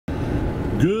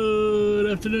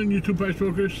afternoon, YouTube pipe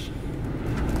smokers.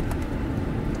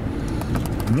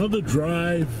 Another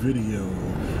dry video.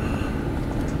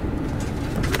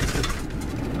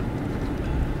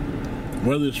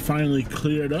 Weather's finally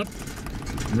cleared up.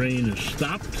 Rain has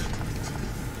stopped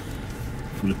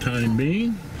for the time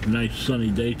being. Nice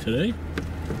sunny day today.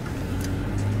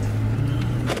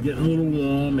 Getting a little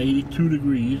warm, 82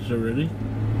 degrees already.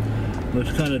 But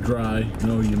it's kind of dry,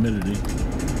 no humidity.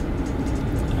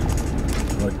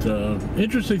 But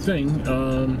interesting thing,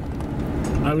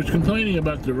 I was complaining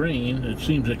about the rain. It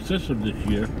seems excessive this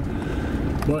year.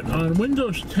 But on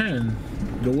Windows 10,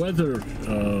 the weather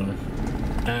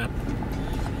app,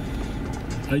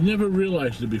 I never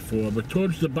realized it before, but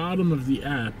towards the bottom of the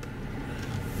app,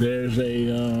 there's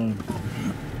a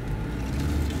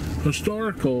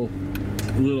historical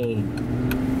little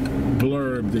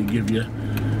blurb they give you.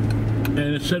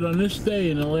 And it said on this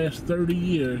day in the last 30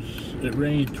 years, it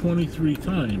rained 23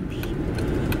 times.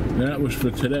 And that was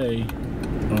for today.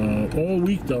 All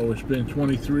week though, it's been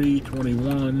 23,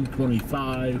 21,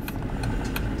 25.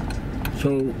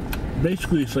 So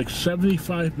basically it's like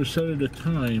 75% of the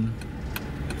time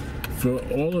for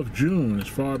all of June, as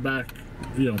far back,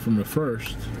 you know, from the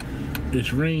 1st,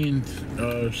 it's rained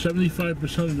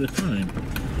 75% of the time.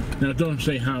 Now don't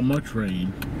say how much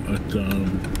rain, but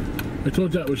I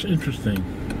thought that was interesting.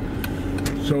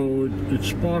 So it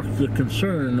sparked the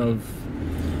concern of,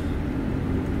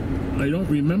 I don't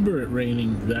remember it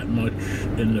raining that much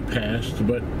in the past,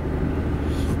 but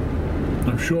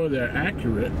I'm sure they're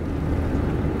accurate.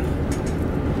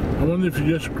 I wonder if you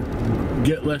just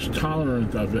get less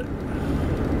tolerant of it,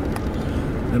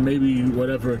 and maybe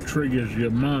whatever triggers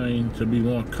your mind to be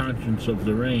more conscious of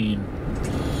the rain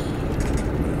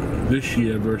this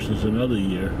year versus another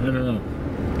year. I don't know.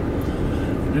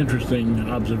 Interesting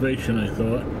observation, I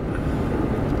thought.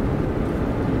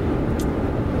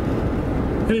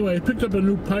 Anyway, I picked up a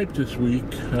new pipe this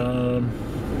week. It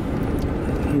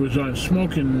was on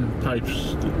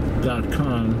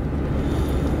smokingpipes.com,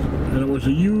 and it was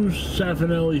a used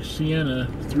Savinelli Sienna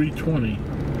 320,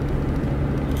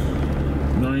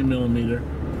 9mm.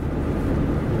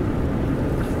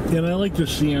 And I like the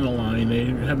Sienna line. They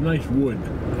have nice wood.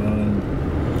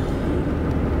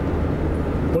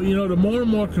 But you know, the more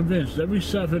and more convinced, every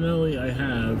Savinelli I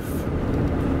have,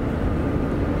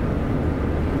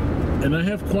 and I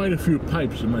have quite a few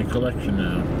pipes in my collection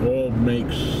now, all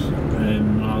makes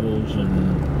and models,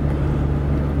 and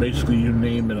basically you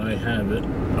name it, I have it.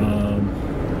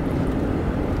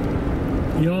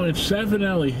 You know, and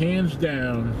Savinelli, hands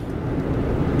down,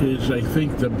 is, I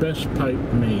think, the best pipe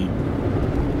made.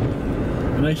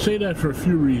 And I say that for a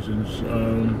few reasons.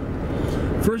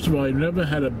 First of all, I've never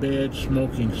had a bad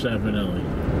smoking Savinelli.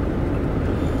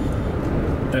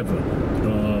 Ever.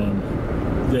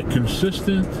 They're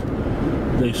consistent.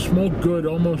 They smoke good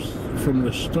almost from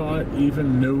the start,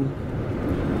 even new.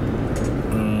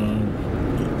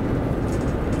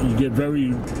 You get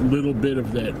very little bit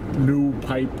of that new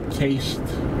pipe taste.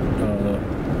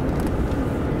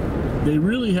 They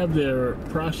really have their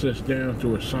process down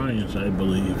to a science, I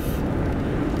believe.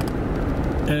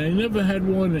 And I never had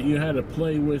one that you had to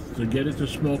play with to get it to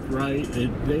smoke right.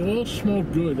 They all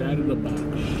smoke good out of the box.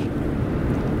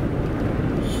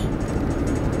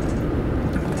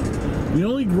 The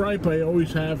only gripe I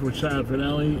always have with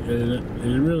Savinelli, and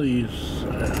it really is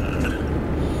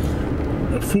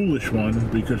a foolish one,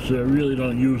 because they really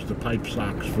don't use the pipe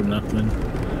socks for nothing,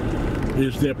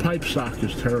 is their pipe sock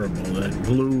is terrible. That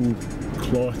blue,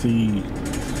 clothy,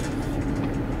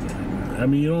 I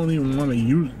mean, you don't even want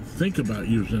to think about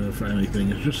using it for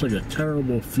anything. It's just like a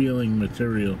terrible feeling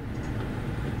material.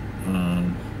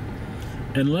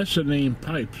 And lesser named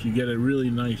pipes, you get a really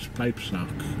nice pipe sock.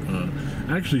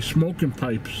 Actually, smoking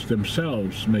pipes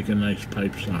themselves make a nice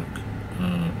pipe sock.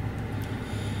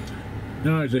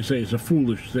 Now, as I say, it's a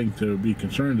foolish thing to be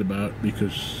concerned about,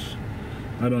 because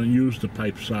I don't use the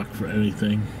pipe sock for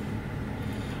anything.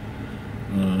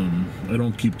 I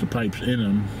don't keep the pipes in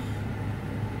them,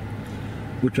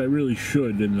 which I really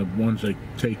should. In the ones I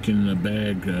take in the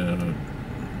bag,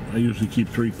 I usually keep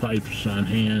 3 pipes on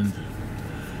hand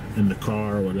in the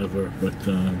car or whatever, but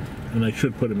and I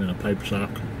should put them in a pipe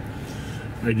sock.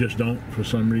 I just don't for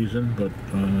some reason. But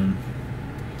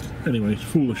anyway, it's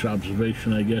foolish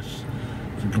observation, I guess,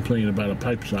 to complain about a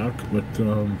pipe sock. But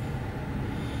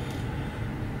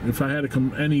if I had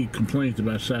any complaint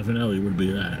about Savinelli, it would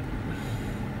be that.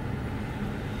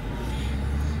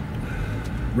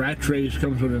 Rat Trace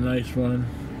comes with a nice one.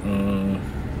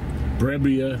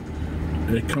 Brebbia,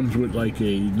 it comes with like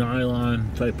a nylon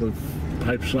type of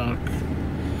pipe sock.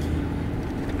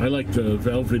 I like the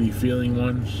velvety feeling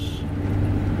ones.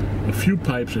 A few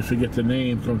pipes, I forget the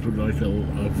name, comes with like a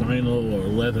vinyl or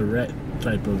leatherette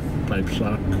type of pipe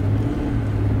sock.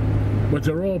 But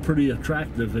they're all pretty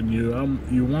attractive, and you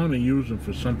want to use them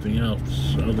for something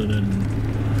else other than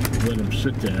let them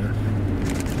sit there.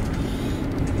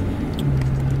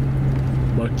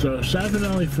 But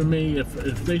Savinelli for me,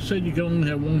 if they said you can only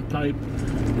have one pipe,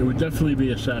 it would definitely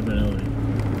be a Savinelli.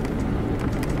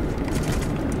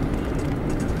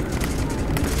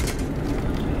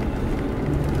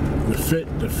 The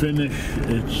fit, the finish,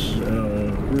 it's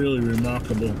really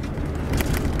remarkable.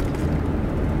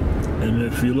 And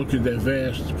if you look at their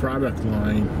vast product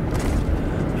line,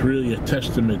 it's really a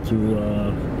testament to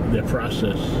their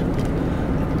process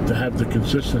to have the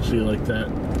consistency like that.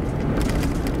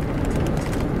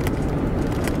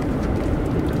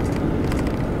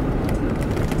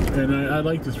 And I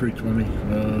like the 320.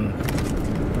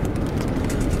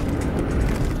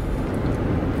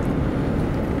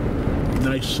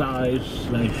 Nice size,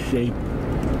 nice shape,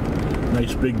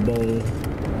 nice big bowl.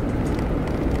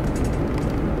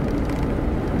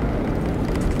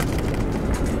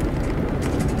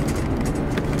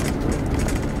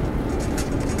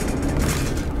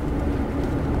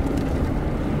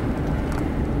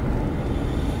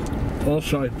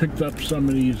 Also, I picked up some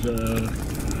of these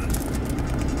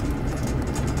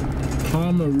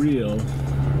Palmer Real, I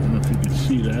don't know if you can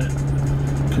see that,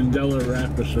 Candela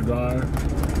wrapper cigar.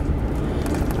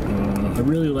 I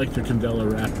really like the Candela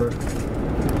wrapper.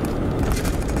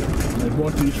 I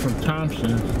bought these from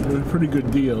Thompson. It was a pretty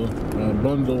good deal.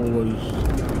 Bundle was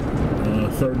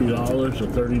 $30 or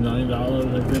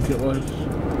 $39, I think it was.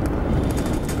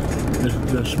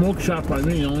 The smoke shop by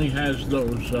me only has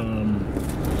those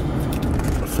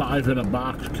 5 in a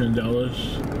box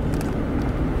Candelas.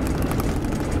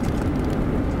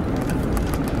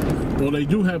 Well, they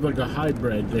do have like a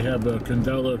hybrid. They have a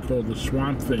Candela called the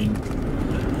Swamp Thing,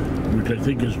 which I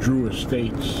think is Drew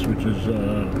Estates, which is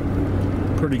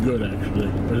pretty good actually,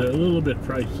 but a little bit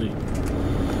pricey.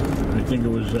 I think it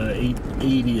was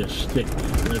 $8.80 a stick.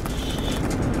 That's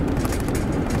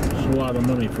a lot of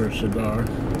money for a cigar.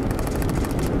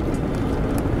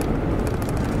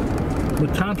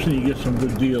 With Thompson, you get some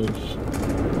good deals.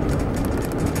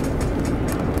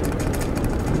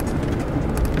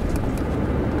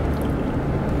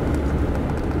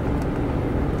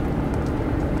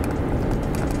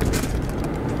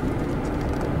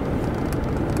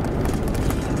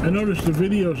 I noticed the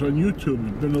videos on YouTube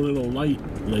have been a little light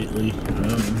lately.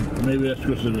 Maybe that's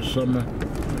because of the summer.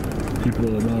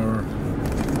 People are more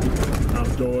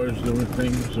outdoors doing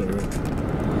things, or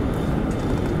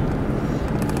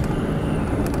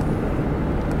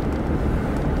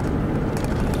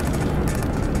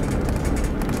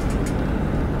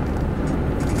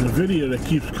the video that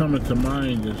keeps coming to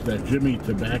mind is that Jimmy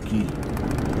Tobacco.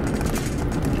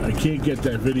 I can't get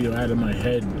that video out of my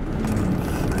head.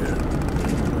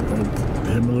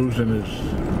 Him losing his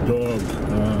dog.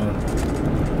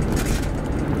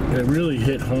 It really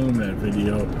hit home, that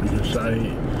video, because I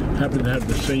happen to have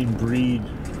the same breed,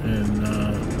 and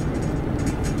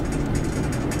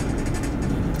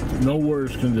no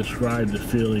words can describe the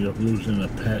feeling of losing a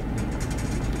pet.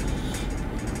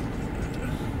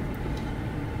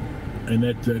 And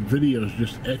that video is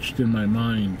just etched in my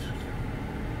mind.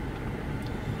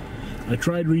 I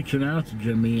tried reaching out to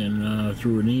Jimmy and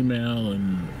through an email,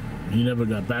 and he never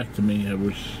got back to me. I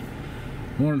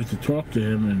wanted to talk to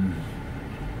him and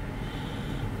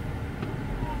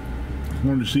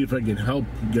wanted to see if I could help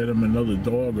get him another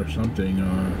dog or something,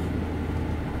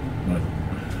 but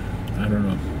I don't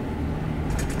know.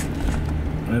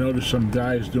 I noticed some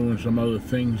guys doing some other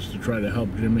things to try to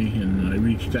help Jimmy, and I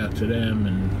reached out to them,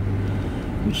 and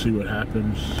we'll see what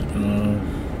happens.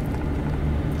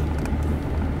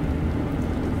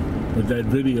 But that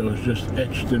video is just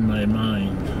etched in my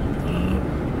mind.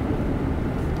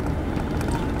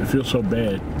 I feel so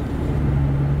bad.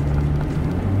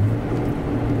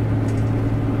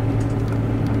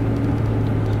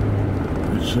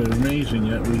 It's amazing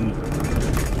that we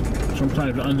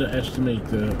sometimes underestimate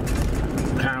the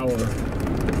power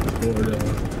or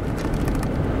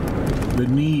the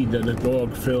need that a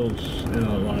dog fills in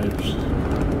our lives.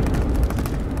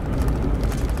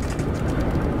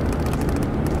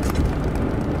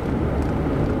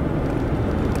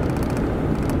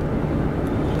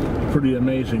 Pretty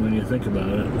amazing when you think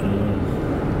about it.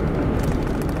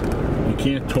 You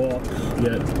can't talk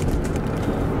yet.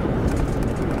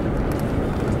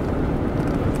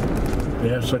 They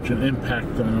have such an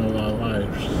impact on all our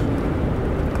lives.